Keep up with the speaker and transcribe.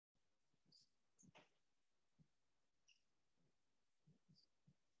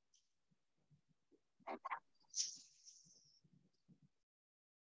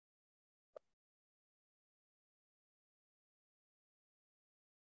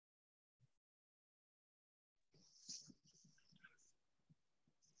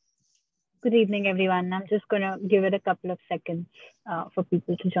Good evening, everyone. I'm just going to give it a couple of seconds for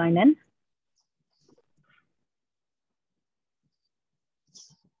people to join in.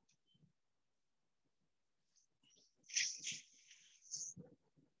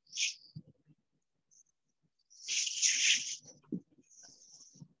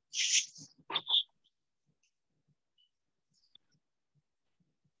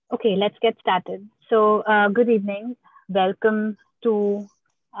 Okay, let's get started. So, good evening. Welcome to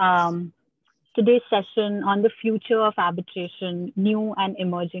um, today's session on the future of arbitration, new and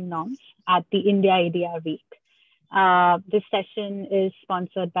emerging norms at the India ADR Week. This session is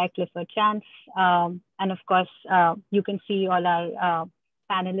sponsored by Clifford. And of course, you can see all our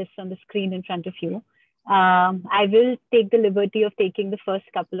panelists on the screen in front of you. I will take the liberty of taking the first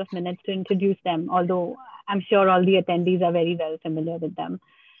couple of minutes to introduce them, although I'm sure all the attendees are very well familiar with them.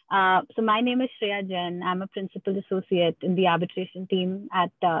 So my name is Shreya Jain. I'm a principal associate in the arbitration team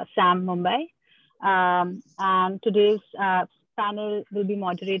at SAM Mumbai. And today's panel will be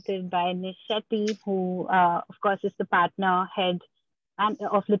moderated by Nish Shetty, who, of course, is the partner head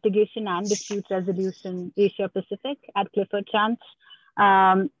of litigation and dispute resolution Asia Pacific at Clifford.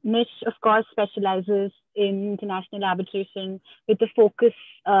 Nish, of course, specializes in international arbitration with a focus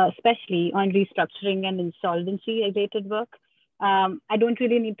especially on restructuring and insolvency related work. I don't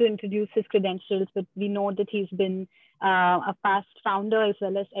really need to introduce his credentials, but we know that he's been a past founder as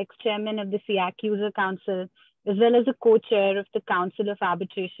well as ex-chairman of the SIAC User Council, as well as a co-chair of the Council of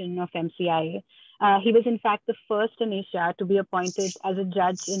Arbitration of MCIA. He was in fact the first in Asia to be appointed as a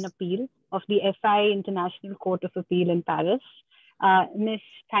judge in appeal of the FI International Court of Appeal in Paris. Nish,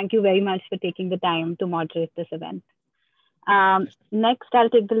 thank you very much for taking the time to moderate this event. Next, I'll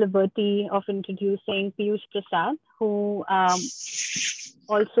take the liberty of introducing Piyush Prasad, who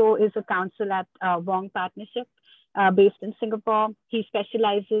also is a counsel at WongPartnership based in Singapore. He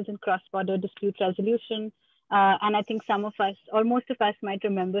specializes in cross-border dispute resolution. And I think some of us, or most of us, might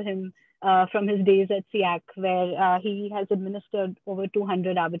remember him from his days at SIAC, where he has administered over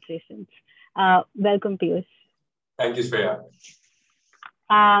 200 arbitrations. Welcome, Piyush. Thank you, Shreya.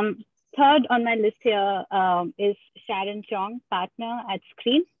 Third on my list here is Sharon Chong, partner at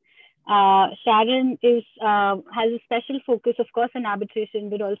Skrine. Sharon has a special focus, of course, on arbitration,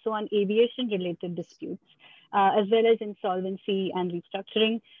 but also on aviation-related disputes, as well as insolvency and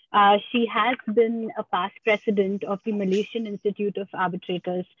restructuring. She has been a past president of the Malaysian Institute of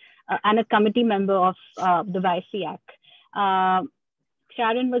Arbitrators and a committee member of the YCAC.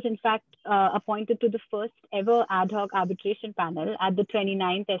 Sharon was, in fact, appointed to the first ever ad hoc arbitration panel at the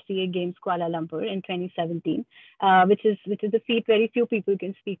 29th SCA Games Kuala Lumpur in 2017, which is a feat very few people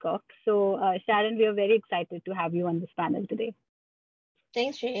can speak of. So, Sharon, we are very excited to have you on this panel today.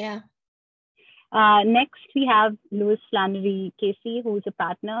 Thanks, Shreya. Next, we have Flannery, who is a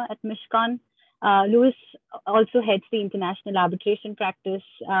partner at Mishcon. Louis also heads the international arbitration practice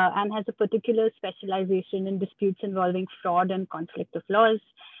and has a particular specialization in disputes involving fraud and conflict of laws.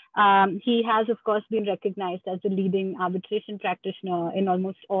 He has, of course, been recognized as a leading arbitration practitioner in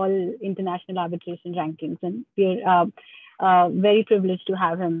almost all international arbitration rankings. And we're very privileged to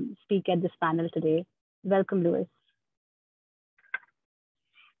have him speak at this panel today. Welcome, Louis.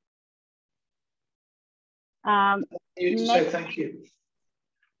 Thank you.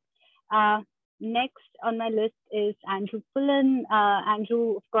 Next on my list is Andrew Pullen.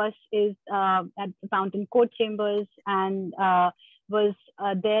 Andrew, of course, is at the Fountain Court Chambers and was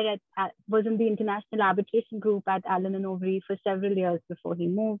in the International Arbitration Group at Allen & Overy for several years before he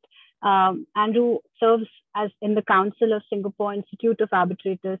moved. Andrew serves as in the Council of Singapore Institute of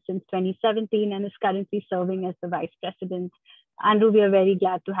Arbitrators since 2017 and is currently serving as the Vice President. Andrew, we are very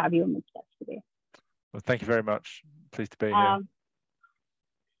glad to have you amidst us today. Well, thank you very much. Pleased to be here.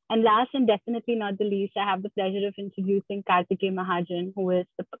 And last and definitely not the least, I have the pleasure of introducing Kartikey Mahajan, who is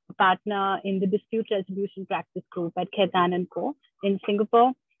the partner in the Dispute Resolution Practice Group at Khaitan & Co. in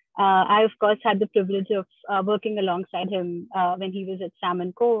Singapore. I, of course, had the privilege of working alongside him when he was at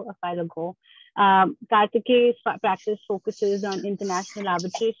SAM & Co. a while ago. Kartikey's practice focuses on international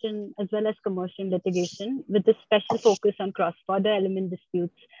arbitration as well as commercial litigation with a special focus on cross-border element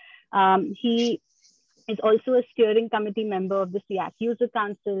disputes. He is also a steering committee member of the SIAC User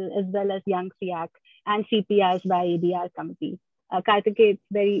Council, as well as Young SIAC and CPR's by ADR committee. Kartikey, it's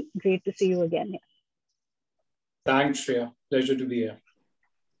very great to see you again here. Thanks, Shreya. Pleasure to be here.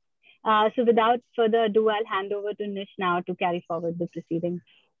 So without further ado, I'll hand over to Nish now to carry forward the proceedings.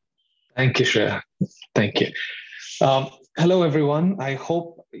 Thank you, Shreya. Thank you. Hello, everyone. I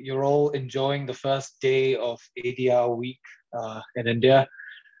hope you're all enjoying the first day of ADR week in India.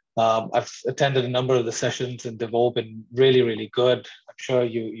 I've attended a number of the sessions and they've all been really, really good. I'm sure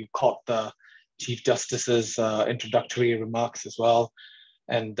you caught the Chief Justice's introductory remarks as well,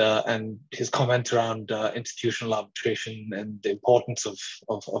 and his comment around institutional arbitration and the importance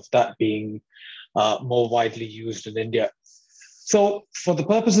of that being more widely used in India. So for the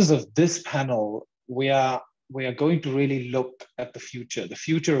purposes of this panel, we are going to really look at the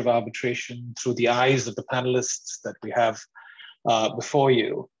future of arbitration through the eyes of the panelists that we have before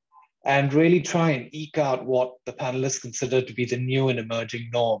you, and really try and eke out what the panelists consider to be the new and emerging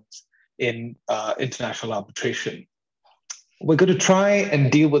norms in international arbitration. We're going to try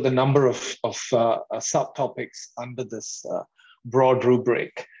and deal with a number of subtopics under this broad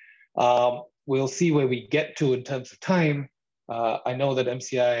rubric. We'll see where we get to in terms of time. I know that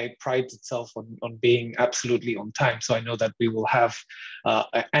MCI prides itself on being absolutely on time, so I know that we will have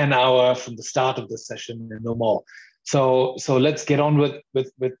an hour from the start of the session and no more. So let's get on with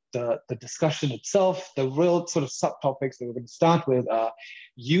the discussion itself. The real sort of subtopics that we're going to start with are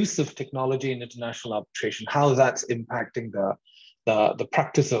use of technology in international arbitration, how that's impacting the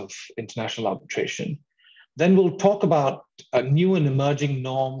practice of international arbitration. Then we'll talk about new and emerging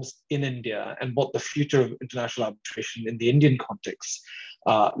norms in India and what the future of international arbitration in the Indian context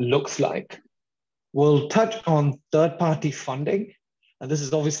looks like. We'll touch on third-party funding. And this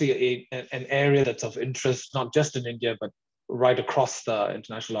is obviously an area that's of interest, not just in India, but right across the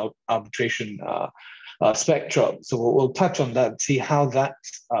international arbitration spectrum. So we'll touch on that and see how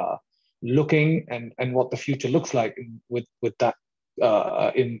that's looking and what the future looks like with that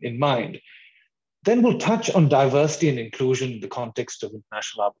in mind. Then we'll touch on diversity and inclusion in the context of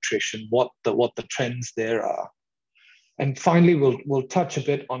international arbitration, what the trends there are. And finally, we'll touch a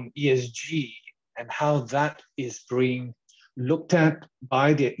bit on ESG and how that is being looked at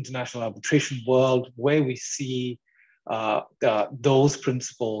by the international arbitration world, where we see those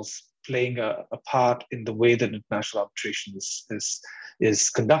principles playing a part in the way that international arbitration is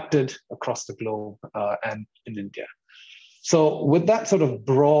conducted across the globe and in India. So with that sort of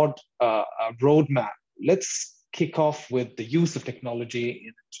broad roadmap, let's kick off with the use of technology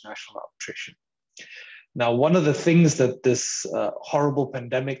in international arbitration. Now, one of the things that this horrible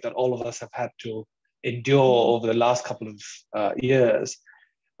pandemic that all of us have had to endure over the last couple of years,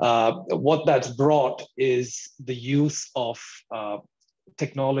 what that's brought is the use of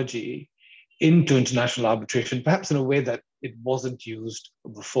technology into international arbitration, perhaps in a way that it wasn't used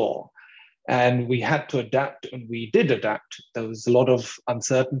before. And we had to adapt, and we did adapt. There was a lot of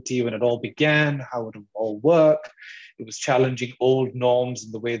uncertainty when it all began, how it would all work. It was challenging old norms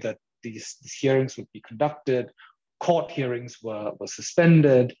in the way that these hearings would be conducted. Court hearings were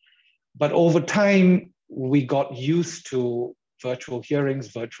suspended. But over time, we got used to virtual hearings,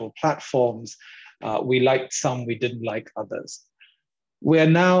 virtual platforms. We liked some, we didn't like others. We are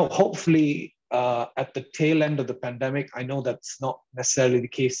now hopefully at the tail end of the pandemic. I know that's not necessarily the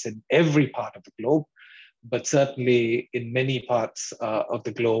case in every part of the globe, but certainly in many parts of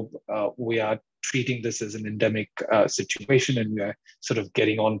the globe, we are treating this as an endemic situation, and we are sort of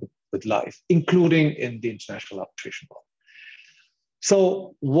getting on with life, including in the international arbitration world.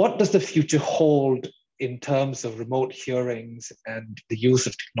 So what does the future hold in terms of remote hearings and the use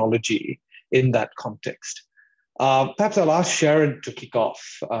of technology in that context? Perhaps I'll ask Sharon to kick off.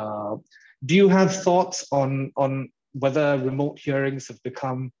 Do you have thoughts on whether remote hearings have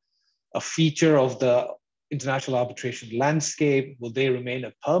become a feature of the international arbitration landscape? Will they remain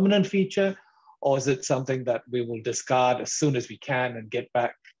a permanent feature? Or is it something that we will discard as soon as we can and get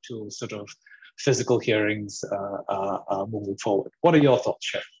back to sort of physical hearings moving forward? What are your thoughts,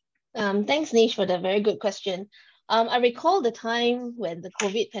 Sharon? Thanks, Nish, for the very good question. I recall the time when the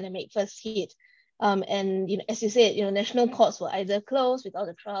COVID pandemic first hit. And as you said, national courts were either closed with all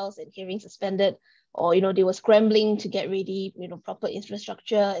the trials and hearings suspended, or they were scrambling to get ready, proper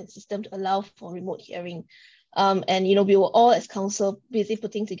infrastructure and system to allow for remote hearing. And we were all as counsel busy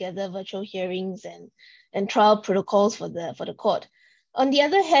putting together virtual hearings and trial protocols for the court. On the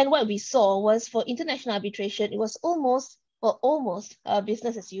other hand, what we saw was for international arbitration, it was almost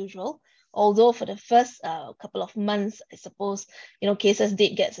business as usual. Although for the first couple of months, I suppose, cases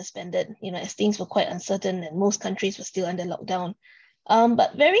did get suspended, as things were quite uncertain and most countries were still under lockdown.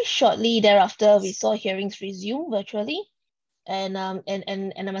 But very shortly thereafter, we saw hearings resume virtually. And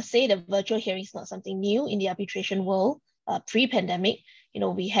I must say that virtual hearing is not something new in the arbitration world. Pre-pandemic,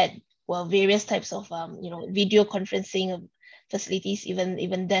 we had various types of video conferencing facilities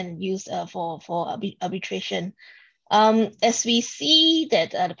even then used for arbitration. As we see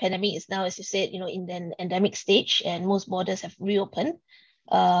that the pandemic is now, as you said, in an endemic stage, and most borders have reopened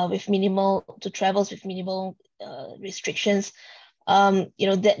with minimal restrictions.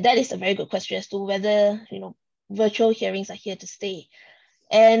 That is a very good question as to whether virtual hearings are here to stay.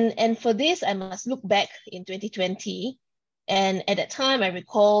 And for this, I must look back in 2020. And at that time, I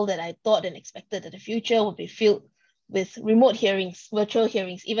recall that I thought and expected that the future would be filled with remote hearings, virtual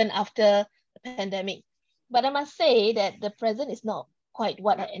hearings, even after the pandemic. But I must say that the present is not quite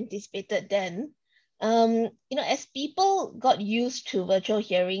what I anticipated then. As people got used to virtual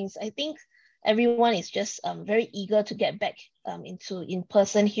hearings, I think everyone is just very eager to get back into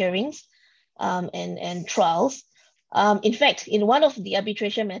in-person hearings and trials. In fact, in one of the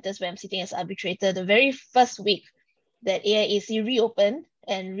arbitration matters where I'm sitting as arbitrator, the very first week that AIAC reopened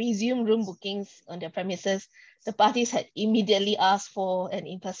and resumed room bookings on their premises, the parties had immediately asked for an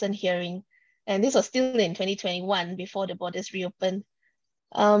in-person hearing. And this was still in 2021 before the borders reopened.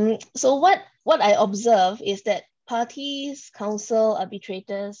 So what I observe is that parties, counsel,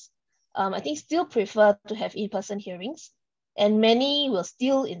 arbitrators, I think still prefer to have in-person hearings, and many will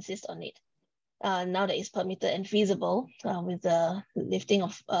still insist on it now that it's permitted and feasible with the lifting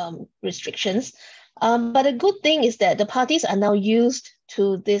of restrictions. But a good thing is that the parties are now used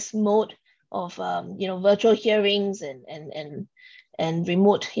to this mode of virtual hearings and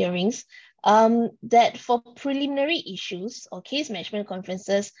remote hearings. That for preliminary issues or case management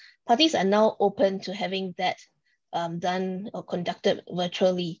conferences, parties are now open to having that done or conducted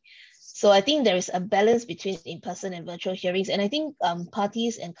virtually. So I think there is a balance between in-person and virtual hearings. And I think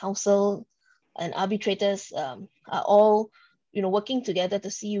parties and counsel and arbitrators are all working together to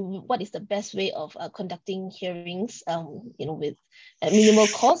see what is the best way of conducting hearings with minimal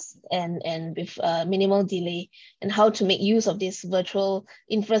cost and with minimal delay, and how to make use of this virtual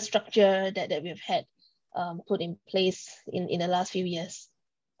infrastructure that we've had put in place in the last few years.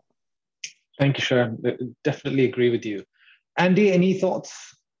 Thank you, Sharon. Definitely agree with you. Andy, any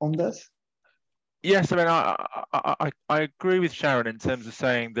thoughts on this? Yes, I mean, I agree with Sharon in terms of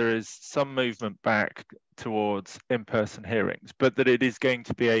saying there is some movement back towards in-person hearings, but that it is going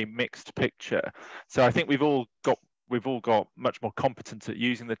to be a mixed picture. So I think we've all got much more competence at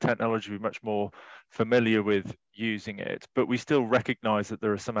using the technology, we're much more familiar with using it, but we still recognise that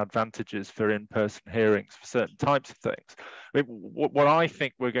there are some advantages for in-person hearings for certain types of things. I mean, what I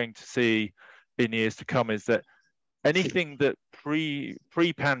think we're going to see in years to come is that anything that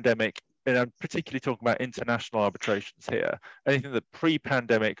pre-pandemic, and I'm particularly talking about international arbitrations here, anything that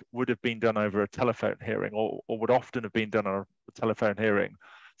pre-pandemic would have been done over a telephone hearing or would often have been done on a telephone hearing,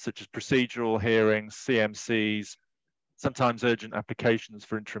 such as procedural hearings, CMCs, sometimes urgent applications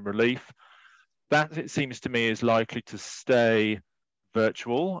for interim relief, that, it seems to me, is likely to stay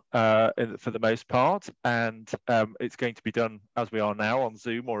virtual for the most part, and it's going to be done as we are now on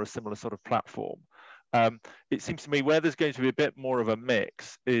Zoom or a similar sort of platform. It seems to me where there's going to be a bit more of a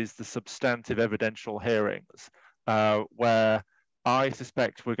mix is the substantive evidential hearings, where I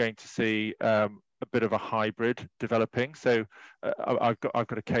suspect we're going to see a bit of a hybrid developing. So I've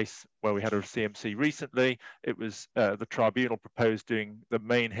got a case where we had a CMC recently. It was the tribunal proposed doing the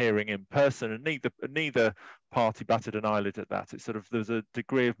main hearing in person, and neither party batted an eyelid at that. It's sort of, there's a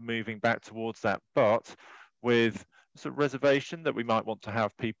degree of moving back towards that, but with sort of reservation that we might want to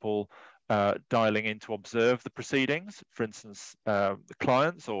have people dialing in to observe the proceedings, for instance, the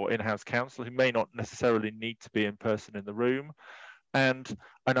clients or in-house counsel who may not necessarily need to be in person in the room. And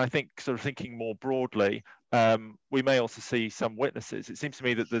I think, sort of thinking more broadly, we may also see some witnesses. It seems to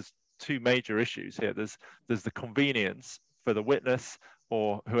me that there's two major issues here. There's the convenience for the witness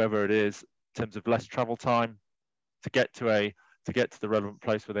or whoever it is in terms of less travel time to get to the relevant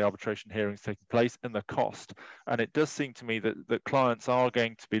place where the arbitration hearing is taking place, and the cost. And it does seem to me that clients are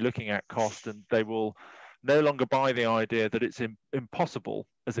going to be looking at cost, and they will no longer buy the idea that it's impossible,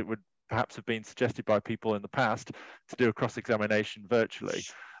 as it would perhaps have been suggested by people in the past, to do a cross-examination virtually.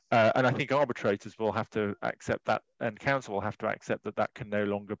 And I think arbitrators will have to accept that, and counsel will have to accept that that can no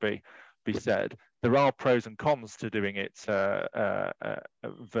longer be said. There are pros and cons to doing it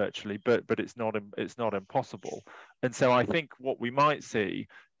virtually, but it's not impossible. And so I think what we might see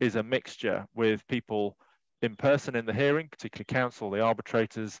is a mixture with people in person in the hearing, particularly counsel, the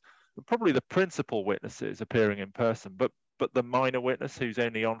arbitrators, probably the principal witnesses appearing in person, but the minor witness who's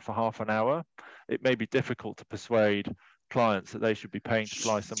only on for half an hour, it may be difficult to persuade clients that they should be paying to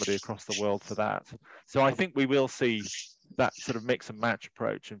fly somebody across the world for that. So I think we will see that sort of mix and match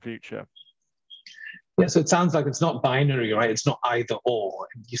approach in future. Yeah, so it sounds like it's not binary, right? It's not either or.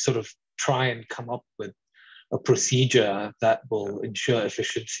 You sort of try and come up with a procedure that will ensure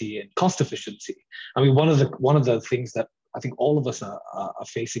efficiency and cost efficiency. I mean, one of the things that I think all of us are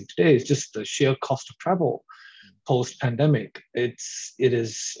facing today is just the sheer cost of travel post-pandemic. It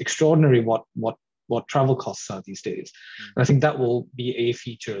is extraordinary what travel costs are these days. And I think that will be a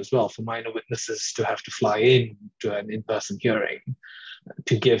feature as well for minor witnesses to have to fly in to an in-person hearing.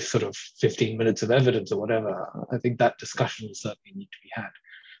 to give sort of 15 minutes of evidence or whatever. I think that discussion will certainly need to be had.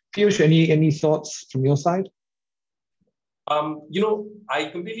 Piyush, any thoughts from your side? I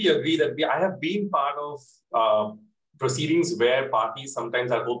completely agree that I have been part of proceedings where parties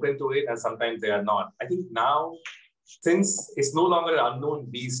sometimes are open to it and sometimes they are not. I think now, since it's no longer an unknown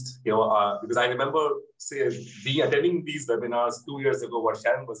beast, because I remember attending these webinars 2 years ago, what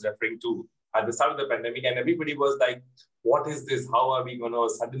Sharon was referring to at the start of the pandemic, and everybody was like, what is this? How are we going to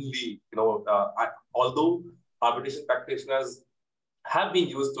suddenly, although arbitration practitioners have been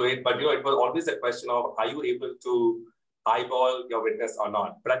used to it, but it was always a question of, are you able to eyeball your witness or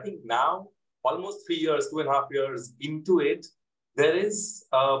not? But I think now, almost 3 years, 2.5 years into it, there is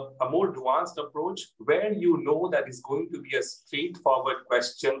a more nuanced approach where you know that it's going to be a straightforward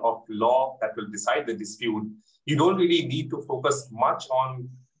question of law that will decide the dispute. You don't really need to focus much on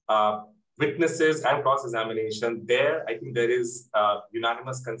witnesses and cross-examination. There, I think there is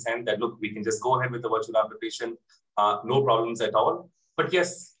unanimous consent that, look, we can just go ahead with the virtual arbitration, no problems at all. But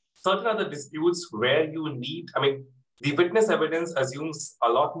yes, certain other disputes where you need, the witness evidence assumes a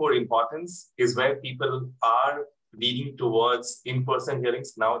lot more importance is where people are leading towards in-person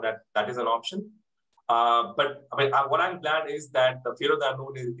hearings now that is an option. But what I'm glad is that the fear of the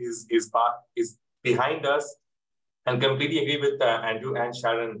unknown is behind us, and completely agree with Andrew and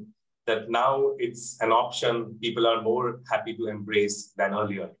Sharon that now it's an option people are more happy to embrace than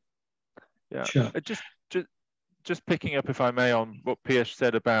earlier. Yeah, sure. Just picking up, if I may, on what Piyush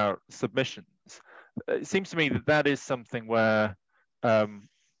said about submissions. It seems to me that is something where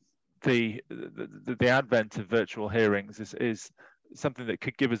the advent of virtual hearings is something that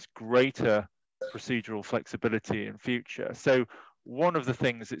could give us greater procedural flexibility in future. So one of the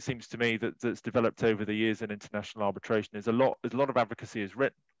things it seems to me that's developed over the years in international arbitration is a lot of advocacy is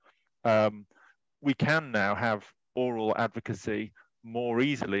written. We can now have oral advocacy more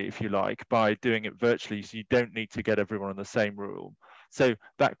easily, if you like, by doing it virtually, so you don't need to get everyone in the same room. So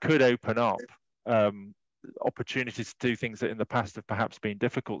that could open up opportunities to do things that in the past have perhaps been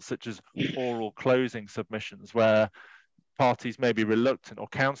difficult, such as oral closing submissions, where parties may be reluctant, or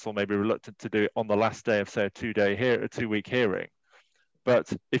counsel may be reluctant to do it on the last day of, say, a two-week hearing.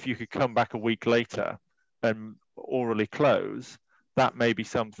 But if you could come back a week later and orally close, that may be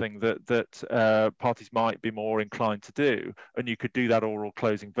something that parties might be more inclined to do, and you could do that oral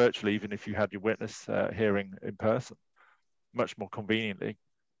closing virtually, even if you had your witness hearing in person, much more conveniently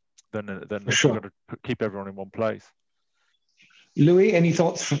than if you've got to keep everyone in one place. Louis, any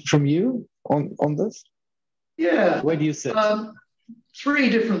thoughts from you on this? Yeah. Where do you sit? 3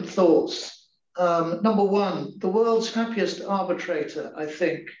 different thoughts. Number one, the world's happiest arbitrator, I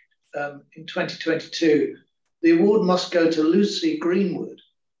think, in 2022, the award must go to Lucy Greenwood,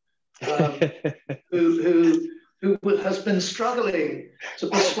 who has been struggling to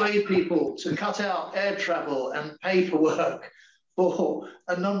persuade people to cut out air travel and paperwork for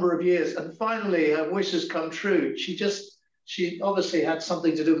a number of years. And finally, her wish has come true. She obviously had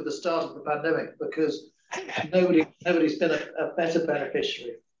something to do with the start of the pandemic, because nobody's been a better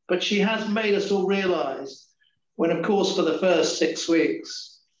beneficiary. But she has made us all realize, when, of course, for the first 6 weeks,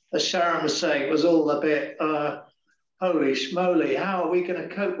 as Sharon was saying, it was all a bit, holy schmoly, how are we going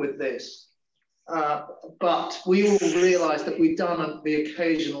to cope with this? But we all realized that we'd done the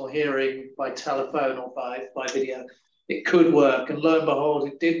occasional hearing by telephone or by video. It could work, and lo and behold,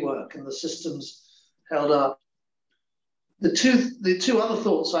 it did work, and the systems held up. The two other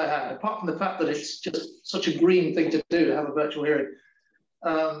thoughts I had, apart from the fact that it's just such a green thing to do, to have a virtual hearing,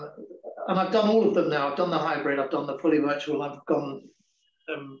 and I've done all of them now. I've done the hybrid, I've done the fully virtual, I've gone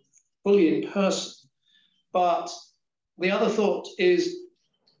fully in person. But the other thought is,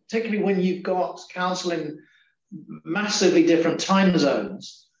 particularly when you've got counsel in massively different time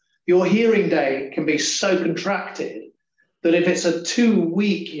zones, your hearing day can be so contracted that if it's a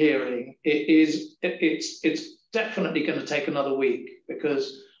 2-week hearing, it's definitely going to take another week,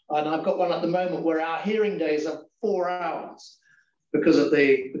 because, and I've got one at the moment where our hearing days are 4 hours because of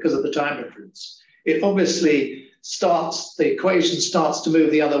the time difference. It obviously the equation starts to move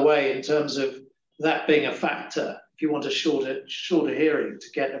the other way in terms of that being a factor. If you want a shorter hearing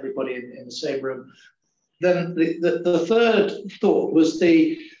to get everybody in the same room. Then the third thought was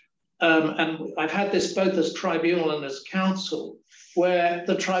and I've had this both as tribunal and as counsel, where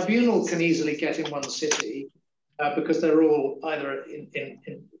the tribunal can easily get in one city because they're all either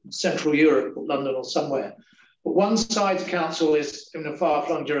in Central Europe or London or somewhere. But one side's counsel is in a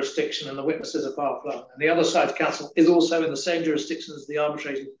far-flung jurisdiction and the witnesses are far-flung, and the other side's counsel is also in the same jurisdiction as the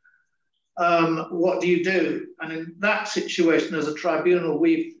arbitrator. What do you do? And in that situation, as a tribunal,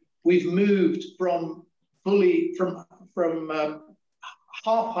 we've moved from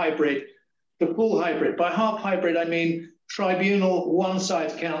half hybrid to full hybrid. By half hybrid, I mean tribunal, one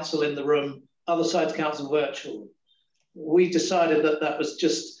side's counsel in the room, other side's counsel virtual. We decided that that was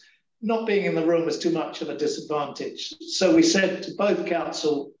just, not being in the room was too much of a disadvantage. So we said to both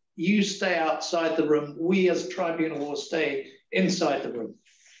counsel, you stay outside the room, we as tribunal will stay inside the room.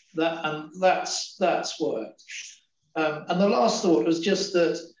 That's worked. And the last thought was just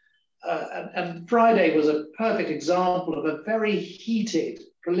that, and Friday was a perfect example of a very heated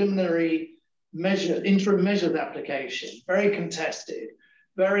preliminary measure, interim measures application, very contested,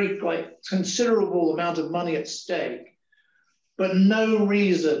 very considerable amount of money at stake, but no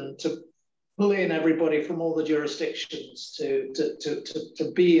reason to pull in everybody from all the jurisdictions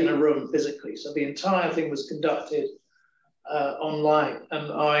to be in a room physically. So the entire thing was conducted online.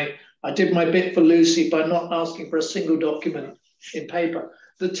 And I did my bit for Lucy by not asking for a single document in paper.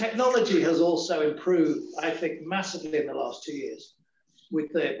 The technology has also improved, I think, massively in the last 2 years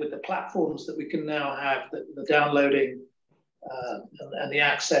with the platforms that we can now have, the downloading and the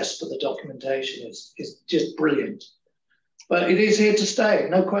access to the documentation is just brilliant. But it is here to stay,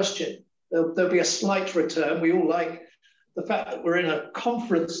 no question. There'll be a slight return. We all like the fact that we're in a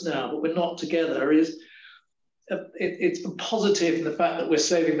conference now, but we're not together. It's a positive in the fact that we're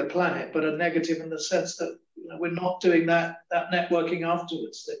saving the planet, but a negative in the sense that we're not doing that networking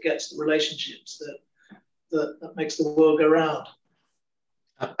afterwards that gets the relationships that makes the world go round.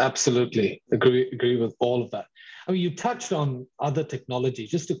 Absolutely. Agree with all of that. I mean, you touched on other technology.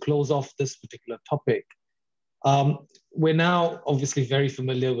 Just to close off this particular topic, we're now obviously very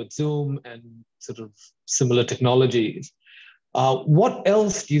familiar with Zoom and sort of similar technologies. What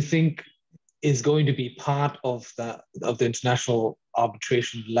else do you think is going to be part of the international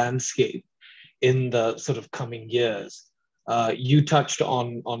arbitration landscape in the sort of coming years? You touched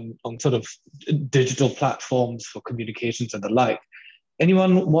on sort of digital platforms for communications and the like.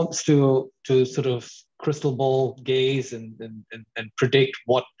 Anyone wants to sort of crystal ball gaze and predict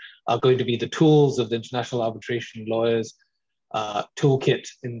what are going to be the tools of the international arbitration lawyers toolkit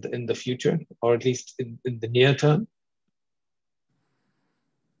in the future, or at least in the near term?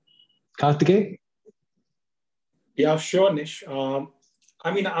 Kartikey? Yeah, sure, Nish.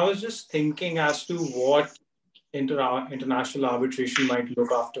 I mean, I was just thinking as to what international arbitration might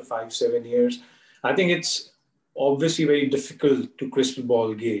look after 5-7 years. I think it's obviously very difficult to crystal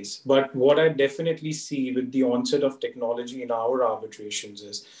ball gaze. But what I definitely see with the onset of technology in our arbitrations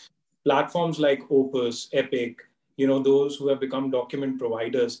is platforms like Opus, Epic, those who have become document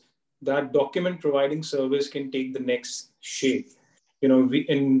providers, that document providing service can take the next shape.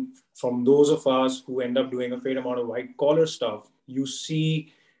 From those of us who end up doing a fair amount of white collar stuff, you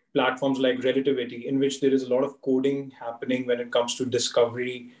see platforms like Relativity, in which there is a lot of coding happening when it comes to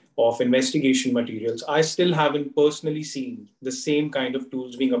discovery of investigation materials. I still haven't personally seen the same kind of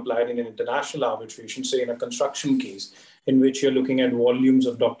tools being applied in an international arbitration, say in a construction case, in which you're looking at volumes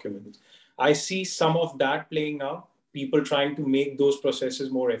of documents. I see some of that playing out, people trying to make those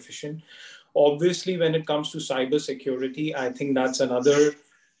processes more efficient. Obviously, when it comes to cybersecurity, I think that's another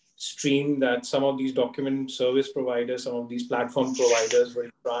stream that some of these document service providers, some of these platform providers will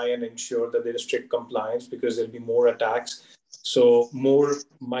try and ensure that there is strict compliance, because there'll be more attacks. So more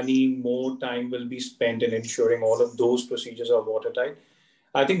money, more time will be spent in ensuring all of those procedures are watertight.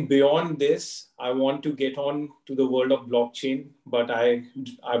 I think beyond this, I want to get on to the world of blockchain, but I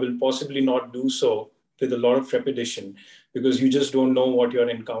will possibly not do so with a lot of trepidation, because you just don't know what you're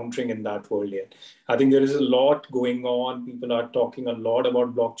encountering in that world yet. I think there is a lot going on. People are talking a lot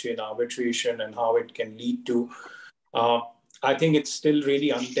about blockchain arbitration and how it can lead to. I think it's still really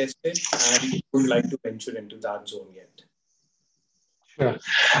untested, and we would like to venture into that zone yet. Sure.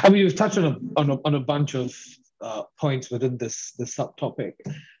 I mean, you've touched on a bunch of points within this subtopic.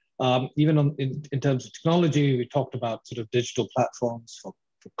 Even in terms of technology, we talked about sort of digital platforms for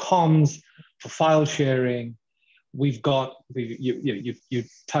comms, for file sharing. You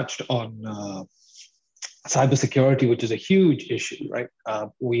touched on cybersecurity, which is a huge issue, right?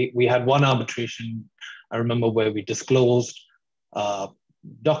 We had one arbitration, I remember, where we disclosed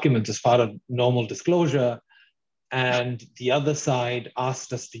documents as part of normal disclosure, and the other side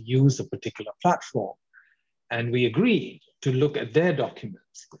asked us to use a particular platform, and we agreed to look at their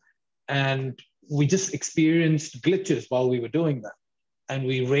documents, and we just experienced glitches while we were doing that. And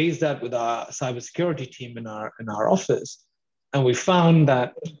we raised that with our cybersecurity team in our office, and we found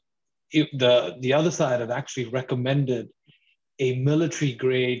that the other side had actually recommended a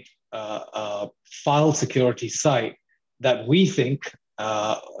military-grade file security site that we think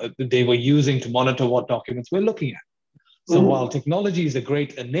they were using to monitor what documents we're looking at. So while technology is a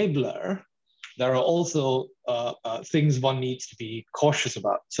great enabler, there are also things one needs to be cautious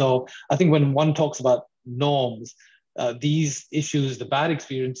about. So I think when one talks about norms, these issues, the bad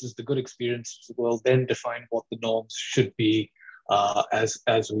experiences, the good experiences, will then define what the norms should be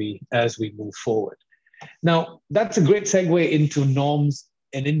as we move forward. Now, that's a great segue into norms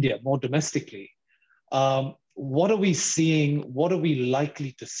in India, more domestically. What are we seeing? What are we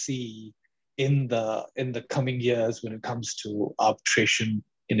likely to see in the coming years when it comes to arbitration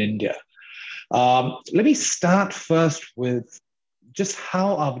in India? Let me start first with just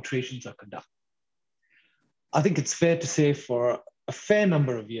how arbitrations are conducted. I think it's fair to say for a fair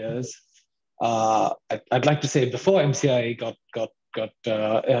number of years, I'd like to say before MCIA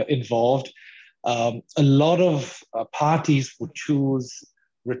got involved, a lot of parties would choose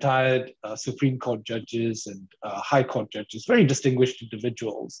retired Supreme Court judges and High Court judges, very distinguished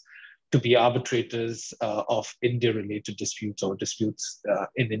individuals, to be arbitrators of India-related disputes or disputes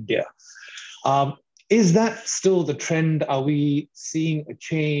in India. Is that still the trend? Are we seeing a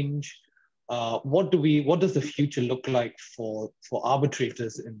change? What does the future look like for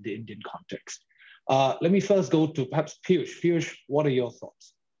arbitrators in the Indian context? Let me first go to perhaps Piyush. Piyush, what are your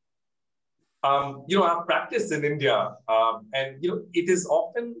thoughts? I've practiced in India, and it is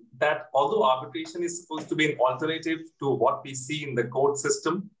often that although arbitration is supposed to be an alternative to what we see in the court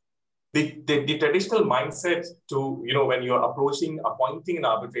system, the traditional mindset to when you're appointing an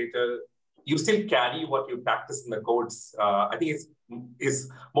arbitrator, you still carry what you practice in the courts. I think is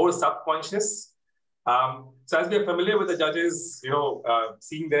more subconscious. So as we are familiar with the judges,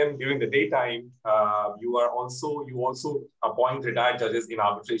 seeing them during the daytime, you also appoint retired judges in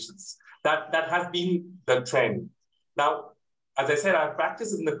arbitrations. That has been the trend. Now, as I said, I've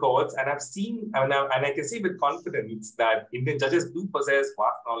practiced in the courts, and I've seen, and I can say with confidence that Indian judges do possess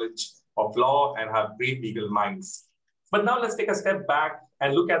vast knowledge of law and have great legal minds. But now let's take a step back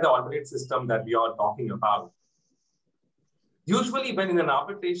and look at the alternate system that we are talking about. Usually when in an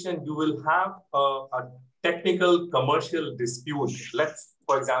arbitration, you will have a technical commercial dispute. Let's,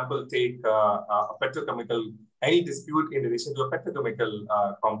 for example, take a petrochemical, any dispute in relation to a petrochemical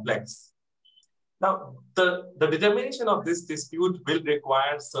complex. Now, the determination of this dispute will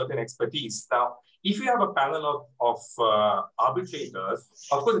require certain expertise. Now, if you have a panel of arbitrators,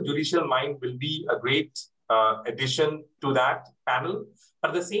 of course, the judicial mind will be a great addition to that panel. But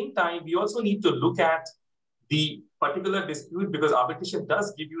at the same time, we also need to look at the particular dispute, because arbitration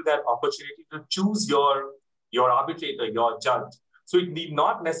does give you that opportunity to choose your arbitrator, your judge. So it need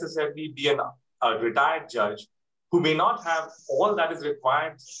not necessarily be a retired judge who may not have all that is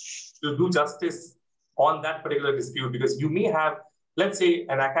required to do justice on that particular dispute, because you may have, let's say,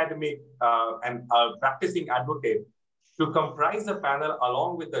 an academic and a practicing advocate to comprise the panel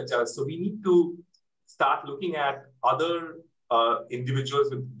along with the judge. So we need to start looking at other individuals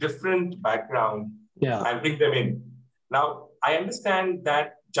with different background and bring them in. Now, I understand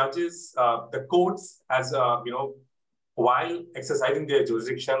that judges, the courts, as while exercising their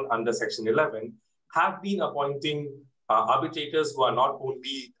jurisdiction under Section 11, have been appointing arbitrators who are not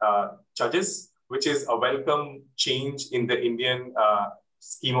only judges, which is a welcome change in the Indian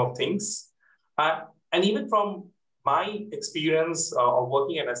scheme of things. And even from my experience of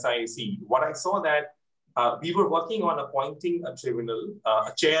working at SIAC, what I saw that we were working on appointing a tribunal,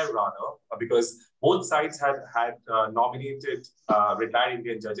 a chair rather, because both sides had nominated retired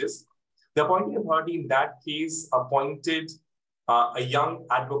Indian judges. The appointing authority in that case appointed a young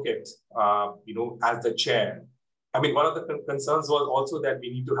advocate, as the chair. I mean, one of the concerns was also that we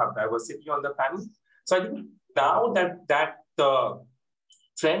need to have diversity on the panel. So I think now that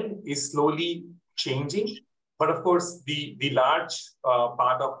trend is slowly changing. But of course, the large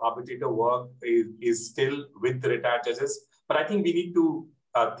part of arbitrator work is still with the retired judges. But I think we need to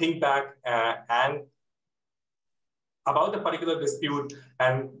think back and about the particular dispute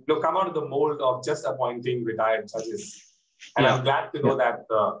and come out of the mold of just appointing retired judges. And I'm glad to know that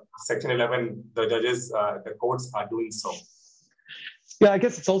Section 11, the judges, the courts are doing so. Yeah, I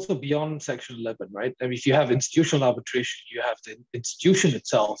guess it's also beyond Section 11, right? I mean, if you have institutional arbitration, you have the institution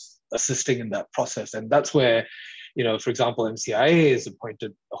itself assisting in that process. And that's where, for example, MCIA has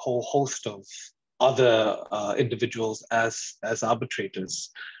appointed a whole host of other individuals as arbitrators,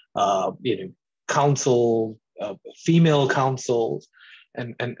 counsel, female counsels,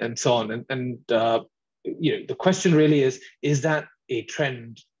 and so on. And the question really is that a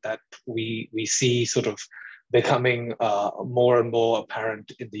trend that we see sort of becoming more and more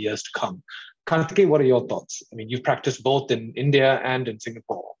apparent in the years to come? Kartikey, what are your thoughts? I mean, you've practiced both in India and in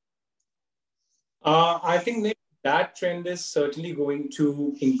Singapore. I think that trend is certainly going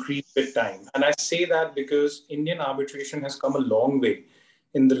to increase with time. And I say that because Indian arbitration has come a long way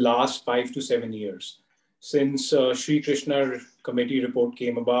in the last 5 to 7 years. Since Sri Krishna committee report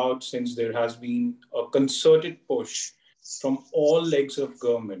came about, since there has been a concerted push from all legs of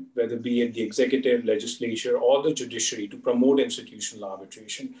government, whether be it the executive, legislature, or the judiciary, to promote institutional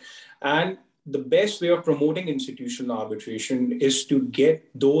arbitration. And the best way of promoting institutional arbitration is to get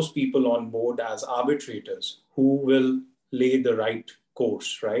those people on board as arbitrators who will lay the right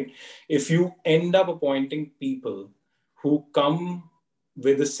course, right? If you end up appointing people who come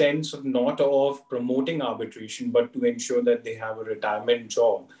with a sense of not of promoting arbitration, but to ensure that they have a retirement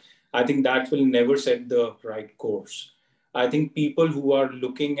job, I think that will never set the right course. I think people who are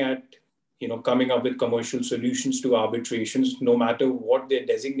looking at, coming up with commercial solutions to arbitrations, no matter what their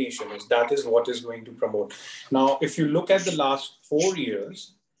designation is, that is what is going to promote. Now, if you look at the last 4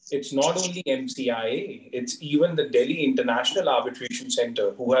 years, it's not only MCIA, it's even the Delhi International Arbitration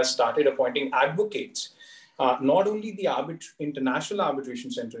Center who has started appointing advocates. Not only the International Arbitration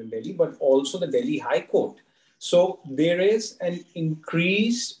Center in Delhi, but also the Delhi High Court. So there is an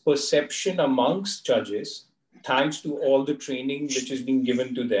increased perception amongst judges, thanks to all the training which is being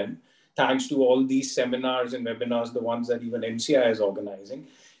given to them, thanks to all these seminars and webinars, the ones that even MCI is organizing.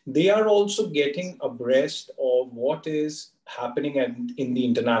 They are also getting abreast of what is happening in the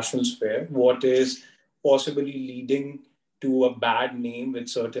international sphere, what is possibly leading to a bad name with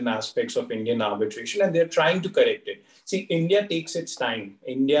certain aspects of Indian arbitration, and they're trying to correct it. See, India takes its time.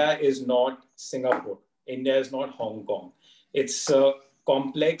 India is not Singapore. India is not Hong Kong. It's a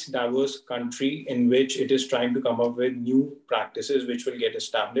complex, diverse country in which it is trying to come up with new practices which will get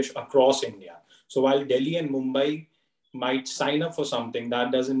established across India. So while Delhi and Mumbai might sign up for something,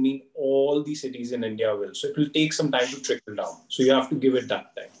 that doesn't mean all the cities in India will. So it will take some time to trickle down. So you have to give it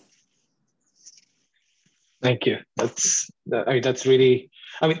that time. Thank you. That's really,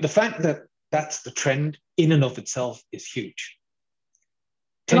 the fact that that's the trend in and of itself is huge.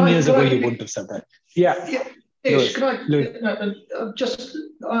 10 years ago, you wouldn't have said that. Yeah. Nish, I'm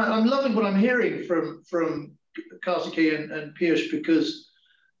loving what I'm hearing from Kartikey and Piyush, because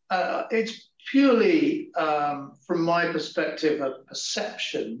it's purely, from my perspective, a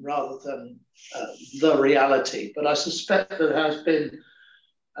perception rather than the reality. But I suspect there has been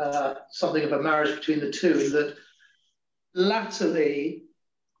something of a marriage between the two, in that latterly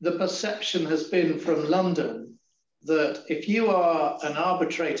the perception has been from London that if you are an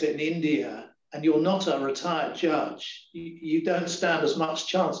arbitrator in India and you're not a retired judge, you don't stand as much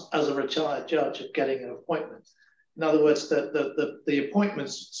chance as a retired judge of getting an appointment. In other words, the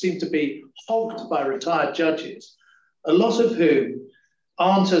appointments seem to be hogged by retired judges, a lot of whom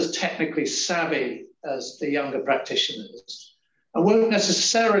aren't as technically savvy as the younger practitioners, and won't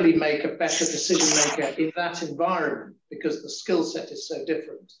necessarily make a better decision maker in that environment because the skill set is so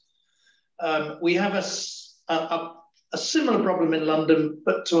different. We have a similar problem in London,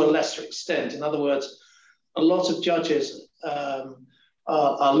 but to a lesser extent. In other words, a lot of judges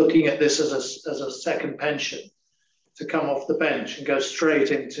are looking at this as a second pension, to come off the bench and go straight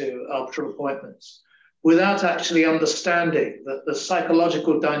into arbitral appointments, without actually understanding that the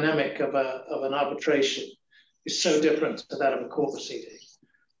psychological dynamic of an arbitration is so different to that of a court proceeding.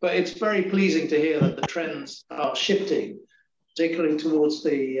 But it's very pleasing to hear that the trends are shifting, particularly towards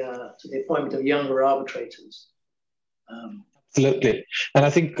the appointment of younger arbitrators. Absolutely. And I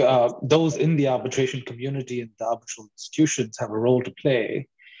think those in the arbitration community and the arbitral institutions have a role to play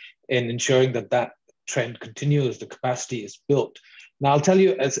in ensuring that that trend continues, the capacity is built. Now, I'll tell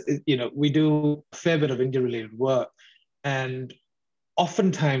you, as we do a fair bit of India-related work, and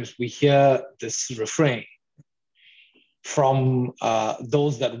oftentimes we hear this refrain from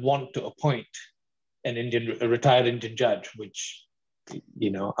those that want to appoint a retired Indian judge, which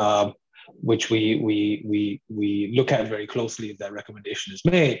we look at very closely if that recommendation is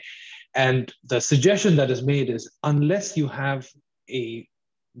made. And the suggestion that is made is, unless you have a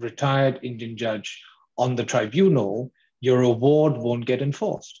retired Indian judge on the tribunal, your award won't get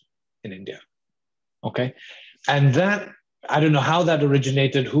enforced in India. Okay, and that, I don't know how that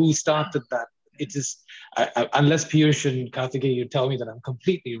originated, who started that. It is, unless Piyush and Kartikey, you tell me that I'm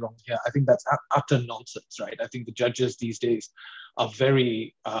completely wrong here, I think that's utter nonsense, right? I think the judges these days are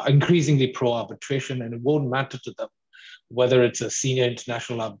very increasingly pro-arbitration, and it won't matter to them whether it's a senior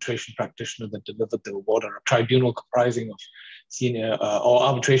international arbitration practitioner that delivered the award, or a tribunal comprising of senior or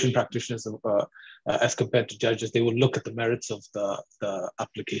arbitration practitioners as compared to judges. They will look at the merits of the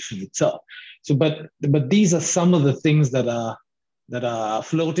application itself. So, but these are some of the things that are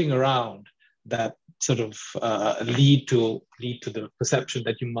floating around that sort of lead to the perception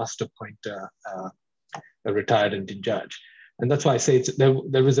that you must appoint a retired Indian judge. And that's why I say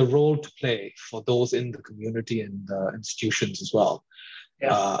there is a role to play for those in the community and institutions as well,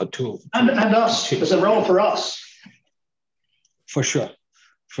 And us, there's a role for us. For sure.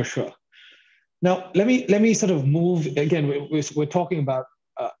 Now, let me sort of move again. We're talking about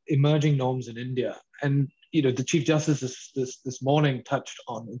emerging norms in India, and the Chief Justice this morning touched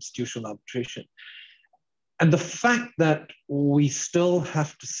on institutional arbitration, and the fact that we still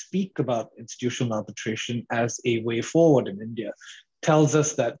have to speak about institutional arbitration as a way forward in India tells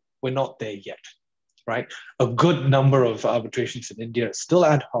us that we're not there yet, right? A good number of arbitrations in India are still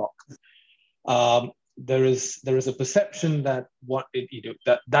ad hoc. There is a perception that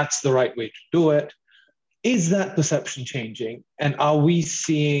that's the right way to do it. Is that perception changing? And are we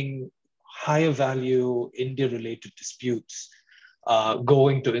seeing higher value India-related disputes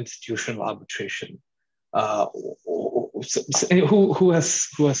going to institutional arbitration? Who has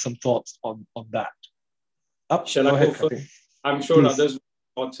some thoughts on that? Shall I go first? I'm sure others have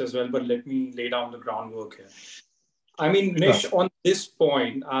thoughts as well, but let me lay down the groundwork here. I mean, Nish, on this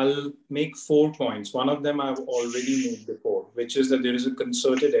point, I'll make 4 points. One of them I've already made before, which is that there is a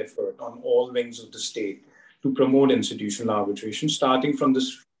concerted effort on all wings of the state to promote institutional arbitration, starting from the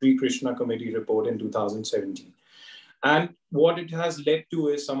Sri Krishna Committee report in 2017. And what it has led to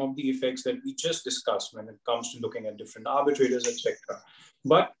is some of the effects that we just discussed when it comes to looking at different arbitrators, etc.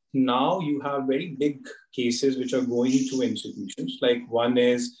 But now you have very big cases which are going to institutions. Like one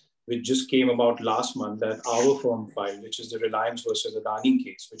is, which just came about last month, that our firm filed, which is the Reliance versus Adani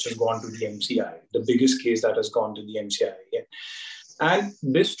case, which has gone to the MCI, the biggest case that has gone to the MCI yet. And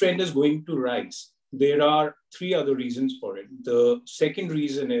this trend is going to rise. There are 3 other reasons for it. The second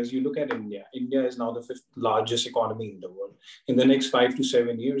reason is, you look at India. India is now the 5th largest economy in the world. In the next 5 to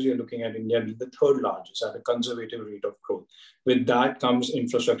 7 years, you're looking at India being the 3rd largest at a conservative rate of growth. With that comes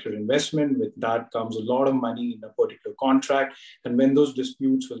infrastructure investment. With that comes a lot of money in a particular contract. And when those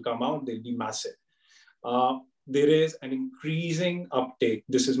disputes will come out, they'll be massive. There is an increasing uptake.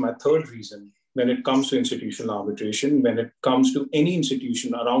 This is my 3rd reason. When it comes to institutional arbitration, when it comes to any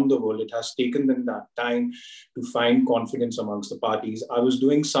institution around the world, it has taken them that time to find confidence amongst the parties. I was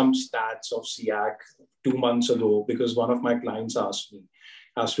doing some stats of SIAC 2 months ago because one of my clients asked me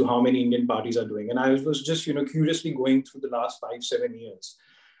as to how many Indian parties are doing. And I was just curiously going through the last 5-7 years.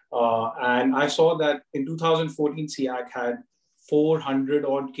 And I saw that in 2014, SIAC had 400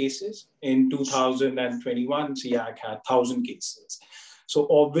 odd cases. In 2021, SIAC had 1,000 cases. So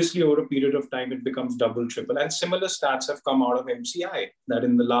obviously, over a period of time, it becomes double, triple. And similar stats have come out of MCI, that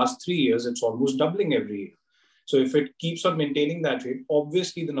in the last 3 years, it's almost doubling every year. So if it keeps on maintaining that rate,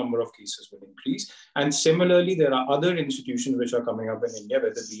 obviously the number of cases will increase. And similarly, there are other institutions which are coming up in India, whether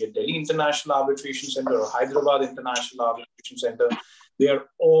it be a Delhi International Arbitration Center or Hyderabad International Arbitration Center. They are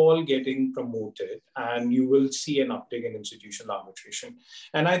all getting promoted, and you will see an uptick in institutional arbitration.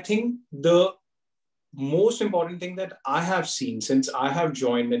 And I think the most important thing that I have seen since I have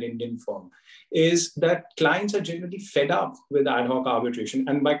joined an Indian firm is that clients are generally fed up with ad hoc arbitration.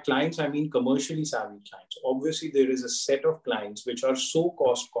 And by clients, I mean commercially savvy clients. Obviously, there is a set of clients which are so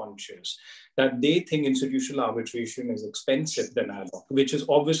cost conscious that they think institutional arbitration is expensive than ad hoc, which is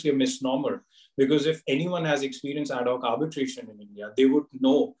obviously a misnomer. Because if anyone has experienced ad hoc arbitration in India, they would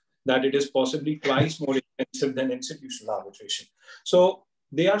know that it is possibly twice more expensive than institutional arbitration. So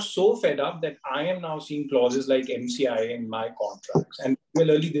they are so fed up that I am now seeing clauses like MCI in my contracts. And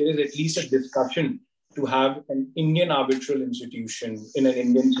similarly, there is at least a discussion to have an Indian arbitral institution in an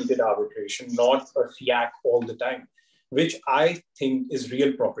Indian seated arbitration, not a FIAC all the time, which I think is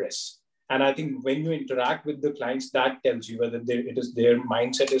real progress. And I think when you interact with the clients, that tells you whether their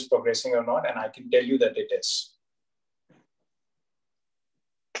mindset is progressing or not. And I can tell you that it is.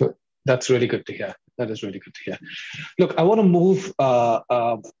 That's really good to hear. That is really good to hear. Look, I want to move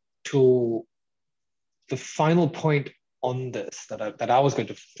to the final point on this that I was going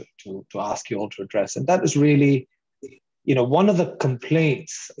to ask you all to address, and that is really, one of the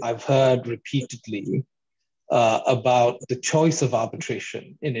complaints I've heard repeatedly about the choice of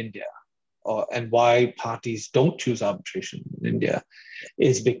arbitration in India, and why parties don't choose arbitration in India,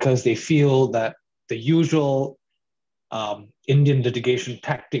 is because they feel that the usual Indian litigation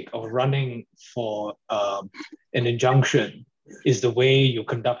tactic of running for an injunction is the way you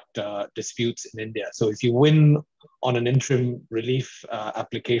conduct disputes in India. So if you win on an interim relief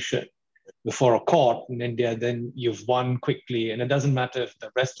application before a court in India, then you've won quickly, and it doesn't matter if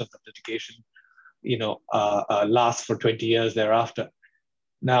the rest of the litigation, lasts for 20 years thereafter.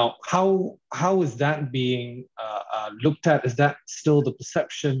 Now, how is that being looked at? Is that still the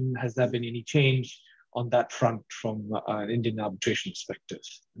perception? Has there been any change on that front from an Indian arbitration perspective?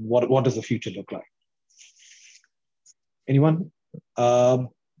 What does the future look like? Anyone?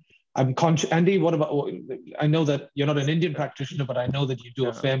 I'm conscious, Andy. What about? I know that you're not an Indian practitioner, but I know that you do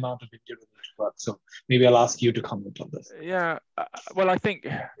a fair amount of India-related work. So maybe I'll ask you to comment on this. Yeah, well, I think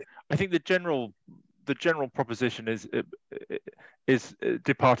the general proposition is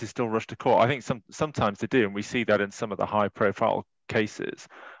do parties still rush to court? I think sometimes they do, and we see that in some of the high-profile cases,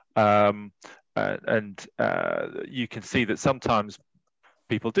 and you can see that sometimes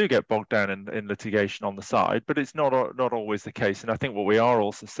people do get bogged down in litigation on the side, but it's not always the case. And I think what we are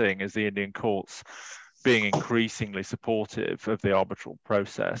also seeing is the Indian courts being increasingly supportive of the arbitral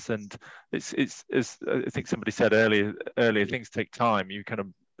process. And it's as I think somebody said earlier, things take time. You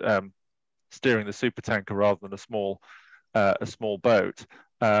kind of steering the super tanker rather than a small boat.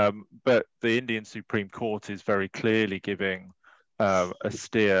 But the Indian Supreme Court is very clearly giving a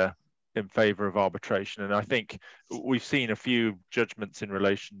steer in favor of arbitration. And I think we've seen a few judgments in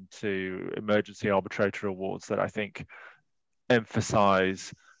relation to emergency arbitrator awards that I think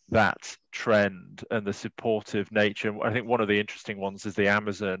emphasize that trend and the supportive nature. I think one of the interesting ones is the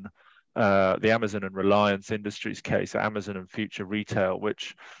Amazon and Reliance Industries case, Amazon and Future Retail,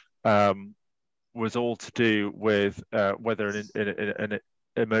 which was all to do with whether an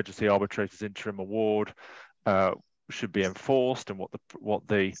emergency arbitrator's interim award should be enforced and what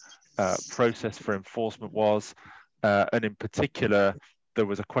the process for enforcement was, and in particular there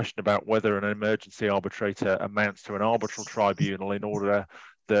was a question about whether an emergency arbitrator amounts to an arbitral tribunal in order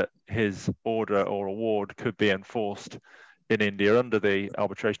that his order or award could be enforced in India under the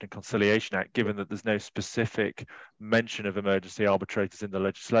Arbitration and Conciliation Act, given that there's no specific mention of emergency arbitrators in the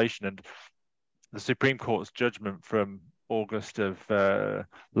legislation. And the Supreme Court's judgment from August of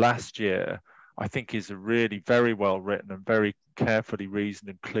last year, I think, is a really very well written and very carefully reasoned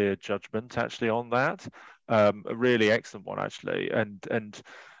and clear judgment actually on that. A really excellent one actually, and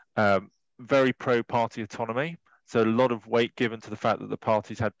very pro-party autonomy. So a lot of weight given to the fact that the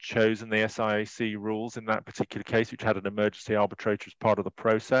parties had chosen the SIAC rules in that particular case, which had an emergency arbitrator as part of the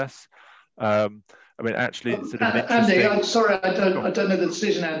process. I mean, actually, it's sort of an interesting... Andy, I'm sorry, I don't know the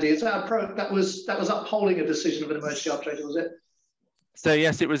decision, Andy. Is that that was upholding a decision of an emergency arbitrator, was it? So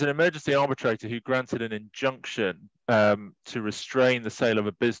yes, it was an emergency arbitrator who granted an injunction to restrain the sale of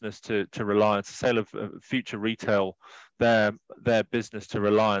a business to Reliance, the sale of Future Retail, their business to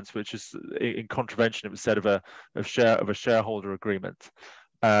Reliance, which is in contravention, it was said, of a shareholder agreement.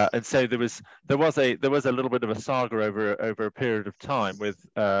 And so there was a little bit of a saga over a period of time, with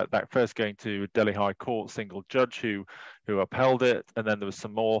that first going to Delhi High Court, single judge who upheld it, and then there was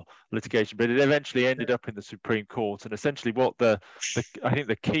some more litigation, but it eventually ended up in the Supreme Court. And essentially, what I think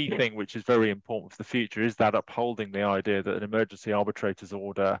the key thing, which is very important for the future, is that upholding the idea that an emergency arbitrator's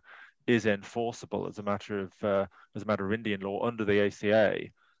order is enforceable as a matter of Indian law under the ACA,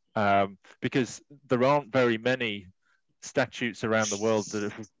 because there aren't very many statutes around the world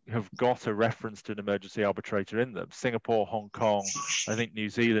that have got a reference to an emergency arbitrator in them. Singapore, Hong Kong, I think New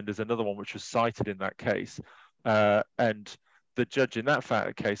Zealand is another one which was cited in that case. And the judge in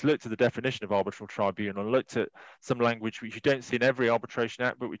that case looked at the definition of arbitral tribunal and looked at some language which you don't see in every arbitration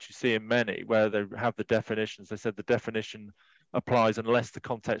act, but which you see in many, where they have the definitions. They said the definition applies unless the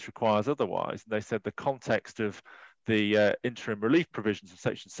context requires otherwise. And they said the context of the interim relief provisions of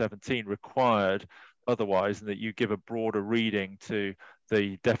Section 17 required otherwise, and that you give a broader reading to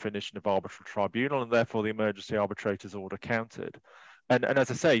the definition of arbitral tribunal, and therefore the emergency arbitrator's order counted. And as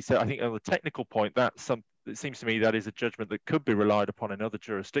I say, so I think on the technical point, it seems to me that is a judgment that could be relied upon in other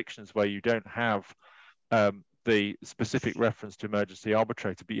jurisdictions where you don't have the specific reference to emergency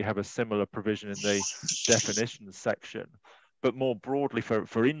arbitrator, but you have a similar provision in the definitions section. But more broadly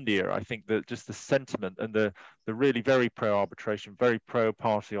for India, I think that just the sentiment and the really very pro-arbitration, very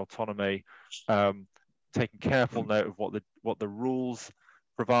pro-party autonomy, taking careful note of what the rules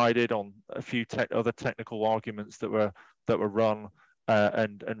provided on a few other technical arguments that were run,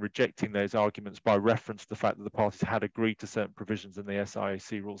 and rejecting those arguments by reference to the fact that the parties had agreed to certain provisions in the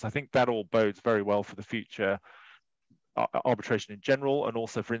SIAC rules. I think that all bodes very well for the future arbitration in general, and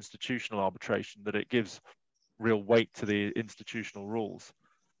also for institutional arbitration, that it gives real weight to the institutional rules.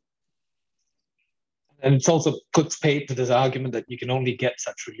 And it's also puts paid to this argument that you can only get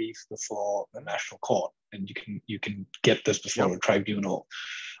such relief before the national court, and you can get this before a tribunal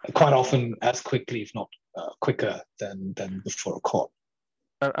quite often as quickly, if not quicker, than before a court.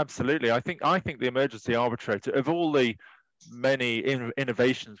 Absolutely. I think the emergency arbitrator, of all the many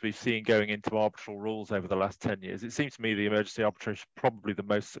innovations we've seen going into arbitral rules over the last 10 years, it seems to me the emergency arbitration is probably the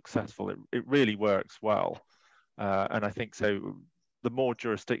most successful. It really works well. And I think so the more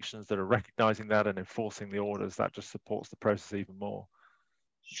jurisdictions that are recognizing that and enforcing the orders, that just supports the process even more.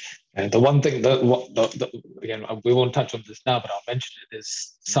 And the one thing that again, we won't touch on this now, but I'll mention it,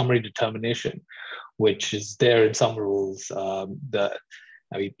 is summary determination, which is there in some rules. I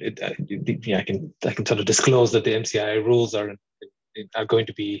can sort of disclose that the MCI rules are going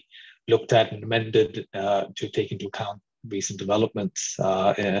to be looked at and amended to take into account recent developments,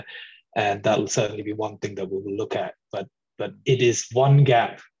 and that will certainly be one thing that we will look at. But it is one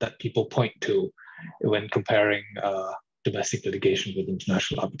gap that people point to when comparing domestic litigation with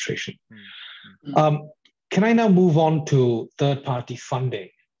international arbitration. Can I now move on to third-party funding?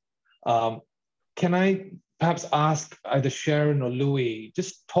 Can I perhaps ask either Sharon or Louis,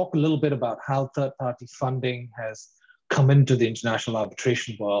 just talk a little bit about how third-party funding has come into the international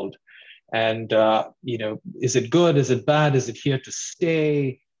arbitration world? And is it good? Is it bad? Is it here to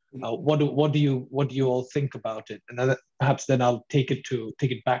stay? What do you all think about it? And perhaps then I'll take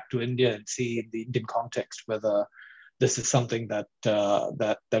it back to India and see in the Indian context whether this is something that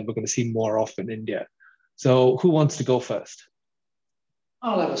we're going to see more of in India. So who wants to go first?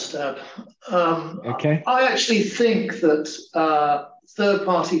 I'll have a stab. Okay. I actually think that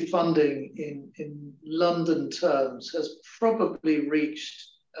third-party funding in London terms has probably reached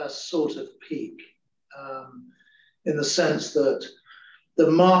a sort of peak, in the sense that the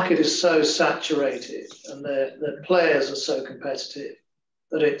market is so saturated and the players are so competitive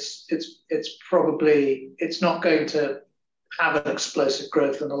that it's not going to have an explosive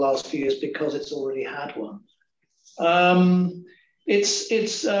growth in the last few years because it's already had one.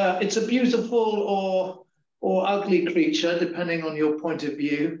 It's a beautiful or ugly creature, depending on your point of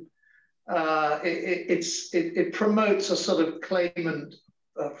view. It promotes a sort of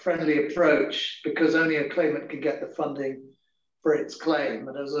claimant-friendly approach because only a claimant can get the funding for its claim,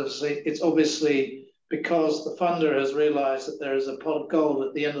 and it's obviously because the funder has realised that there is a pot of gold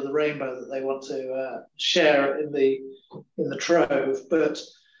at the end of the rainbow that they want to share in the trove. But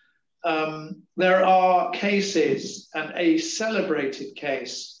there are cases, and a celebrated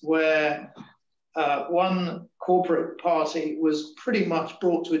case where one corporate party was pretty much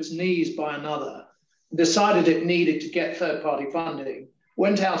brought to its knees by another, decided it needed to get third-party funding,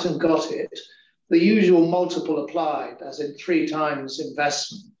 went out and got it. The usual multiple applied, as in 3 times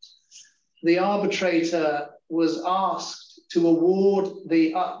investment. The arbitrator was asked to award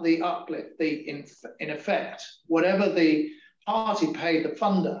the uplift, in effect, whatever the party paid the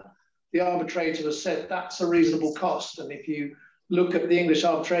funder. The arbitrator has said that's a reasonable cost, and if you look at the English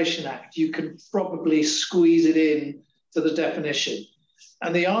Arbitration Act, you can probably squeeze it in to the definition.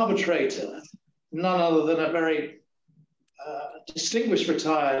 And the arbitrator, none other than a very distinguished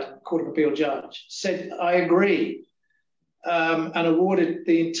retired Court of Appeal judge, said, I agree, and awarded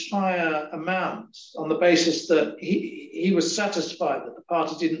the entire amount on the basis that he was satisfied that the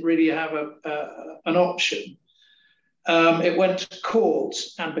party didn't really have an option. It went to court,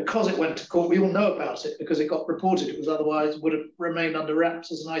 and because it went to court, we all know about it because it got reported. It was otherwise would have remained under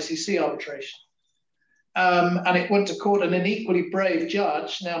wraps as an ICC arbitration. And it went to court, and an equally brave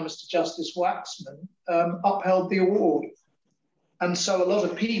judge, now Mr. Justice Waxman, upheld the award. And so a lot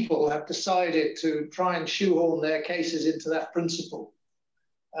of people have decided to try and shoehorn their cases into that principle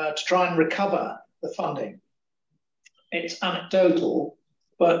to try and recover the funding. It's anecdotal,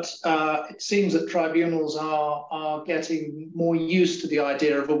 but it seems that tribunals are getting more used to the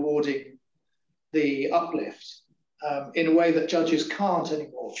idea of awarding the uplift in a way that judges can't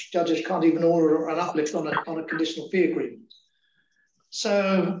anymore. Judges can't even order an uplift on a conditional fee agreement.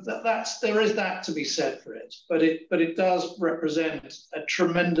 So there is that to be said for it, but it does represent a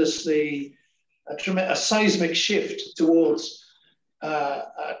seismic shift towards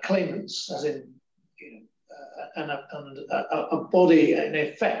claimants, as in a body, in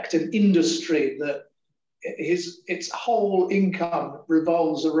effect, an industry that its whole income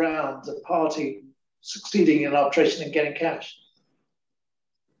revolves around the party succeeding in arbitration and getting cash.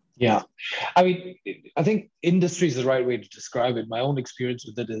 Yeah, I mean, I think industry is the right way to describe it. My own experience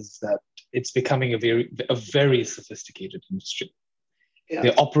with it is that it's becoming a very sophisticated industry. Yeah.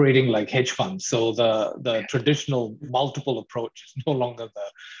 They're operating like hedge funds. So the traditional multiple approach is no longer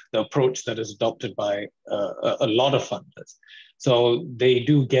the approach that is adopted by a lot of funders. So they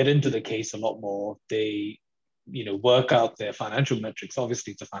do get into the case a lot more. They, work out their financial metrics.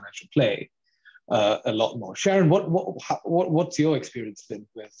 Obviously, it's a financial play. A lot more. Sharon, what's your experience been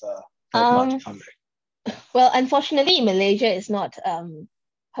with third-party funding? Well, unfortunately, in Malaysia, it's not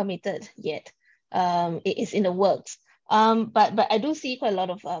permitted yet. It is in the works. But I do see quite a lot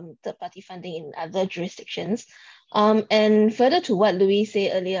of third-party funding in other jurisdictions. And further to what Louis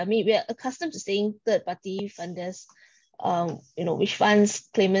said earlier, I mean, we are accustomed to seeing third-party funders, which funds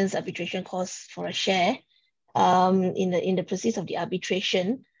claimants arbitration costs for a share. in the process of the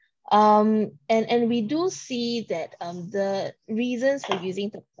arbitration. And we do see that the reasons for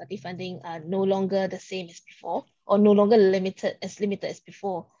using third-party funding are no longer the same as before, or no longer limited as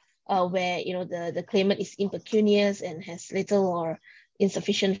before, where the claimant is impecunious and has little or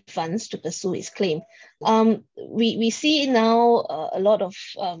insufficient funds to pursue its claim. We see now a lot of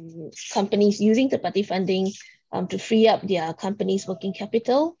companies using third-party funding to free up their company's working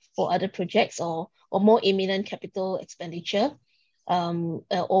capital for other projects or more imminent capital expenditure,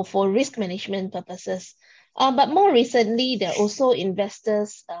 or for risk management purposes. But more recently, there are also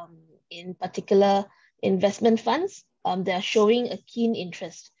investors in particular investment funds. They are showing a keen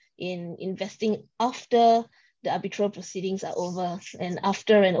interest in investing after the arbitral proceedings are over and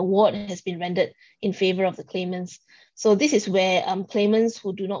after an award has been rendered in favor of the claimants. So this is where claimants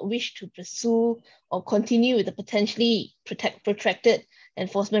who do not wish to pursue or continue with the potentially protracted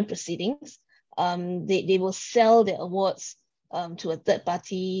enforcement proceedings, they will sell their awards to a third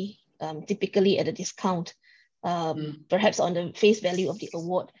party, typically at a discount, perhaps on the face value of the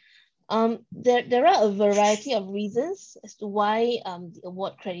award. There are a variety of reasons as to why the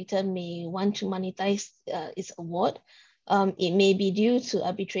award creditor may want to monetize its award. It may be due to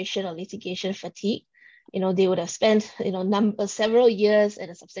arbitration or litigation fatigue. They would have spent several years and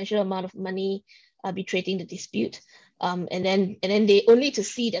a substantial amount of money arbitrating the dispute. And then they only to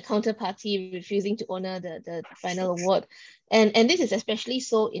see the counterparty refusing to honor the final award. And this is especially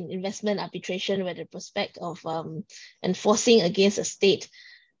so in investment arbitration, where the prospect of enforcing against a state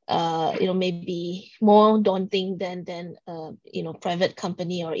may be more daunting than private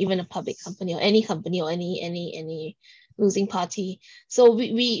company or even a public company or any losing party. So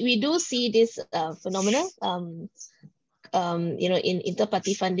we do see this phenomenon in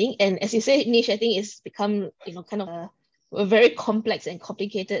third-party funding. And as you say, Nish, I think it's become kind of a very complex and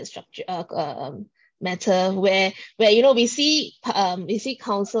complicated structure matter where we see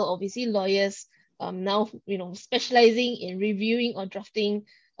counsel or we see lawyers now specializing in reviewing or drafting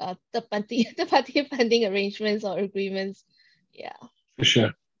third-party funding arrangements or agreements. Yeah. For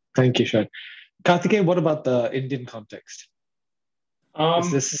sure. Thank you, Sharon. Kartikey, what about the Indian context?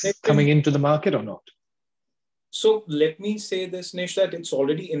 Is this coming into the market or not? So let me say this, Nish, that it's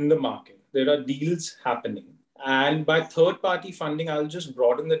already in the market. There are deals happening. And by third-party funding, I'll just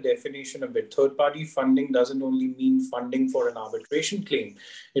broaden the definition a bit. Third-party funding doesn't only mean funding for an arbitration claim.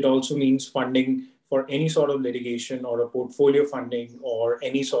 It also means funding for any sort of litigation or a portfolio funding or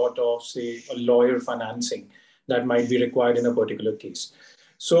any sort of, say, a lawyer financing that might be required in a particular case.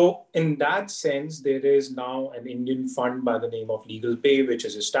 So in that sense, there is now an Indian fund by the name of Legal Pay, which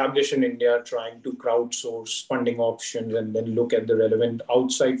is established in India, trying to crowdsource funding options and then look at the relevant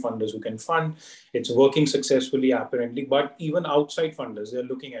outside funders who can fund. It's working successfully, apparently, but even outside funders, they're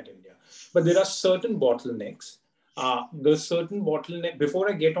looking at India. But there are certain bottlenecks. Before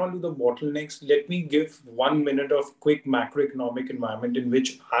I get on to the bottlenecks, let me give 1 minute of quick macroeconomic environment in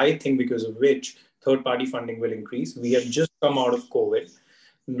which I think because of which third-party funding will increase. We have just come out of COVID.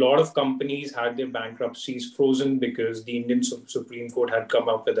 A lot of companies had their bankruptcies frozen because the Indian Supreme Court had come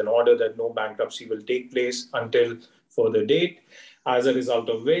up with an order that no bankruptcy will take place until further date, as a result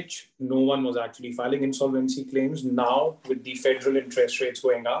of which no one was actually filing insolvency claims. Now, with the federal interest rates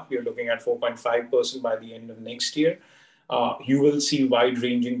going up, we're looking at 4.5% by the end of next year. You will see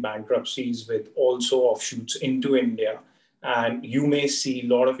wide-ranging bankruptcies with also offshoots into India. And you may see a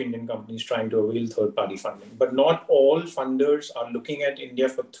lot of Indian companies trying to avail third-party funding. But not all funders are looking at India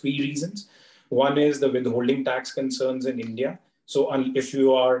for 3 reasons. One is the withholding tax concerns in India. So if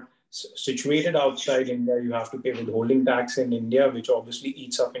you are situated outside India, you have to pay withholding tax in India, which obviously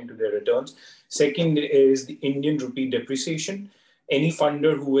eats up into their returns. Second is the Indian rupee depreciation. Any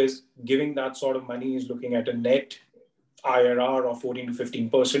funder who is giving that sort of money is looking at a net IRR of 14 to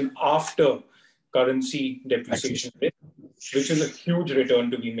 15% after currency depreciation risk, which is a huge return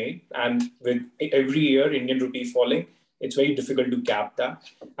to be made. And with every year Indian rupee falling, it's very difficult to cap that.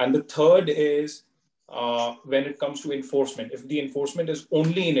 And the third is when it comes to enforcement. If the enforcement is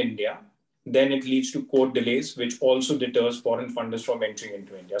only in India, then it leads to court delays, which also deters foreign funders from entering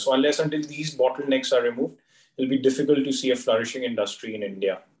into India. So until these bottlenecks are removed, it'll be difficult to see a flourishing industry in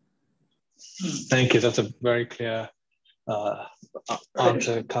India. Thank you. That's a very clear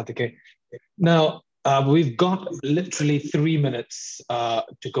answer, Kartikey. Now, we've got literally 3 minutes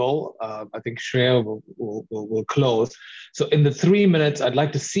to go. I think Shreya will close. So in the 3 minutes, I'd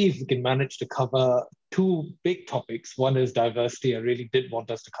like to see if we can manage to cover 2 big topics. One is diversity. I really did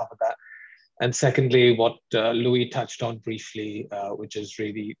want us to cover that. And secondly, what Louis touched on briefly, which is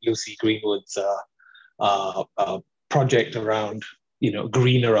really Lucy Greenwood's project around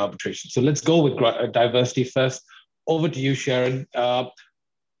greener arbitration. So let's go with diversity first. Over to you, Sharon. What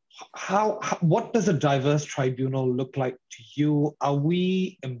does a diverse tribunal look like to you? Are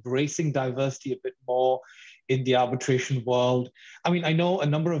we embracing diversity a bit more in the arbitration world? I mean, I know a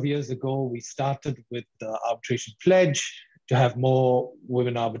number of years ago, we started with the arbitration pledge to have more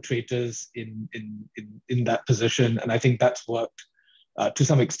women arbitrators in that position. And I think that's worked to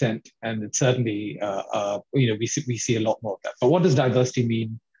some extent. And it certainly, we see a lot more of that. But what does diversity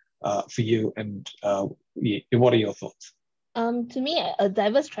mean for you? And what are your thoughts? To me, a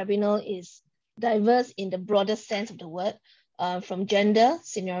diverse tribunal is diverse in the broadest sense of the word, from gender,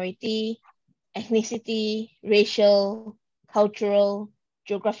 seniority, ethnicity, racial, cultural,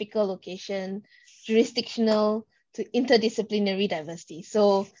 geographical location, jurisdictional, to interdisciplinary diversity.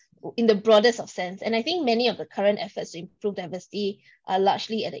 So in the broadest of sense. And I think many of the current efforts to improve diversity are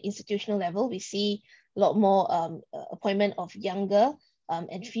largely at the institutional level. We see a lot more appointment of younger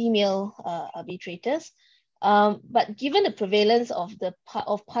and female arbitrators. But given the prevalence of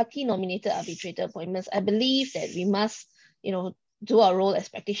party-nominated arbitrator appointments, I believe that we must, do our role as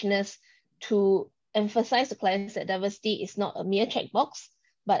practitioners to emphasize to clients that diversity is not a mere checkbox,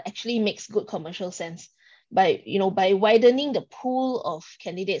 but actually makes good commercial sense. By widening the pool of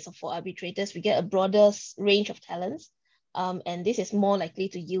candidates for arbitrators, we get a broader range of talents, and this is more likely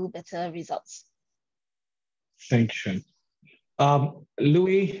to yield better results. Thank you, Sharon.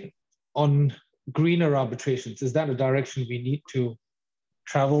 Louis, on greener arbitrations, is that a direction we need to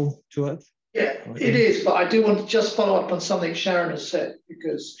travel towards? Yeah, it is, but I do want to just follow up on something Sharon has said,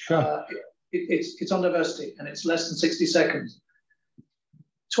 because sure. It's on diversity and it's less than 60 seconds.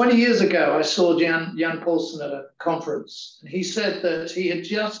 20 years ago, I saw Jan Paulsen at a conference, and he said that he had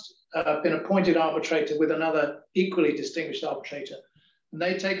just been appointed arbitrator with another equally distinguished arbitrator, and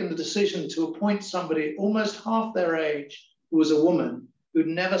they'd taken the decision to appoint somebody almost half their age who was a woman who'd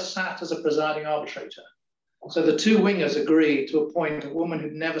never sat as a presiding arbitrator. So the two wingers agreed to appoint a woman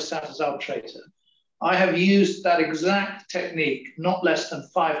who'd never sat as arbitrator. I have used that exact technique not less than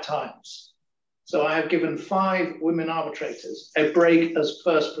 5 times. So I have given 5 women arbitrators a break as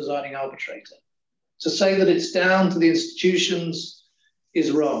first presiding arbitrator. To say that it's down to the institutions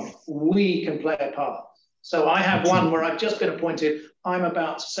is wrong. We can play a part. So I have one where I've just been appointed. I'm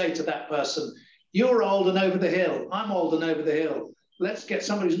about to say to that person, you're old and over the hill. I'm old and over the hill. Let's get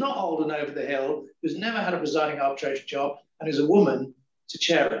somebody who's not old and over the hill, who's never had a presiding arbitration job, and is a woman to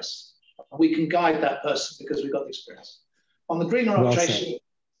chair us. We can guide that person because we've got the experience. On the greener arbitration,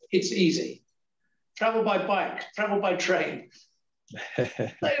 it's easy. Travel by bike, travel by train,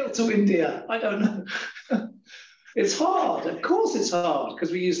 sail to India. I don't know. It's hard. Of course it's hard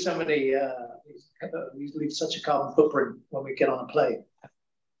because we use so many, we leave such a carbon footprint when we get on a plane.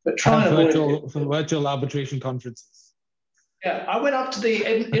 But try and avoid virtual arbitration conferences. Yeah, I went up to the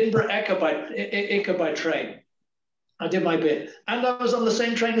Edinburgh Echo by train. I did my bit. And I was on the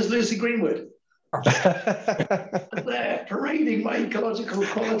same train as Lucy Greenwood. There, parading my ecological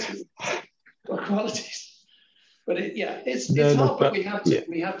qualities. But it's hard, but we have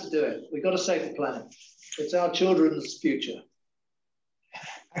to do it. We've got to save the planet. It's our children's future.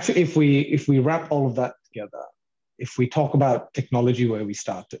 Actually, if we wrap all of that together, if we talk about technology where we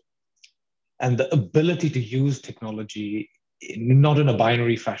started, and the ability to use technology not in a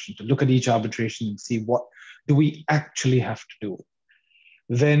binary fashion, to look at each arbitration and see what do we actually have to do,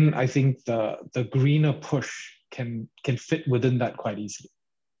 then I think the greener push can fit within that quite easily.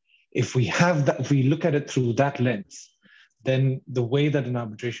 If we have that, if we look at it through that lens, then the way that an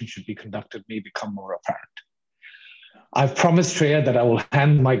arbitration should be conducted may become more apparent. I've promised Shreya that I will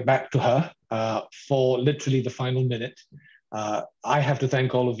hand the mic back to her for literally the final minute. I have to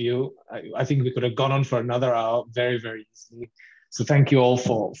thank all of you. I think we could have gone on for another hour very, very easily. So thank you all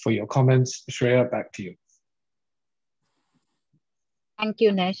for your comments. Shreya, back to you. Thank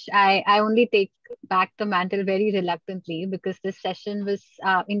you, Nish. I only take back the mantle very reluctantly because this session was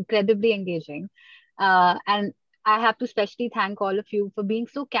incredibly engaging. And I have to especially thank all of you for being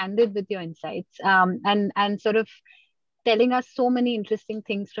so candid with your insights and sort of telling us so many interesting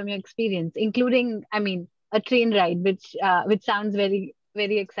things from your experience, including, I mean, a train ride, which sounds very,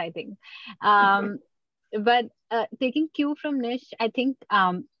 very exciting. But taking cue from Nish, I think,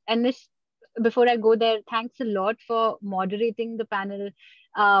 and Nish, before I go there, thanks a lot for moderating the panel.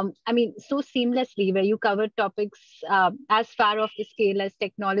 I mean, so seamlessly, where you covered topics as far off the scale as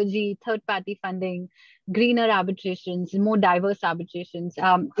technology, third-party funding, greener arbitrations, more diverse arbitrations.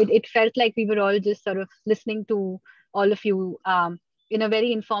 It felt like we were all just sort of listening to all of you in a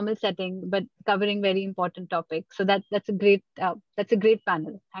very informal setting, but covering very important topics. So that's a great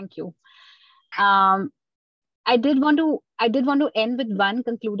panel. Thank you. I did want to end with one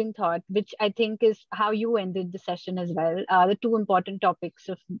concluding thought, which I think is how you ended the session as well. The two important topics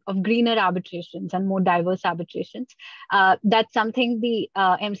of greener arbitrations and more diverse arbitrations. That's something the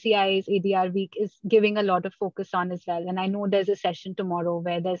MCI's ADR week is giving a lot of focus on as well. And I know there's a session tomorrow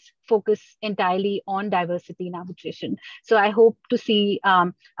where there's focus entirely on diversity in arbitration. So I hope to see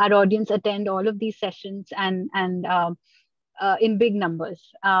our audience attend all of these sessions and in big numbers.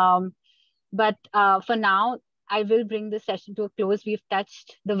 But for now, I will bring this session to a close. We've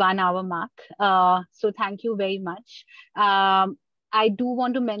touched the 1 hour mark. So thank you very much. I do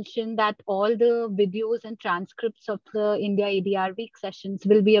want to mention that all the videos and transcripts of the India ADR Week sessions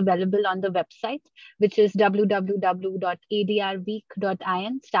will be available on the website, which is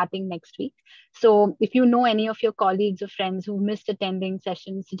www.adrweek.in starting next week. So if you know any of your colleagues or friends who missed attending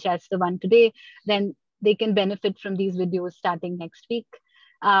sessions such as the one today, then they can benefit from these videos starting next week.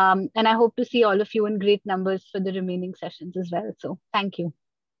 And I hope to see all of you in great numbers for the remaining sessions as well. So thank you.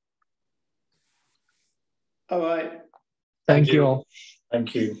 All right. Thank you all.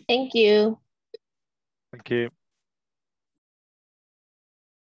 Thank you. Thank you. Thank you.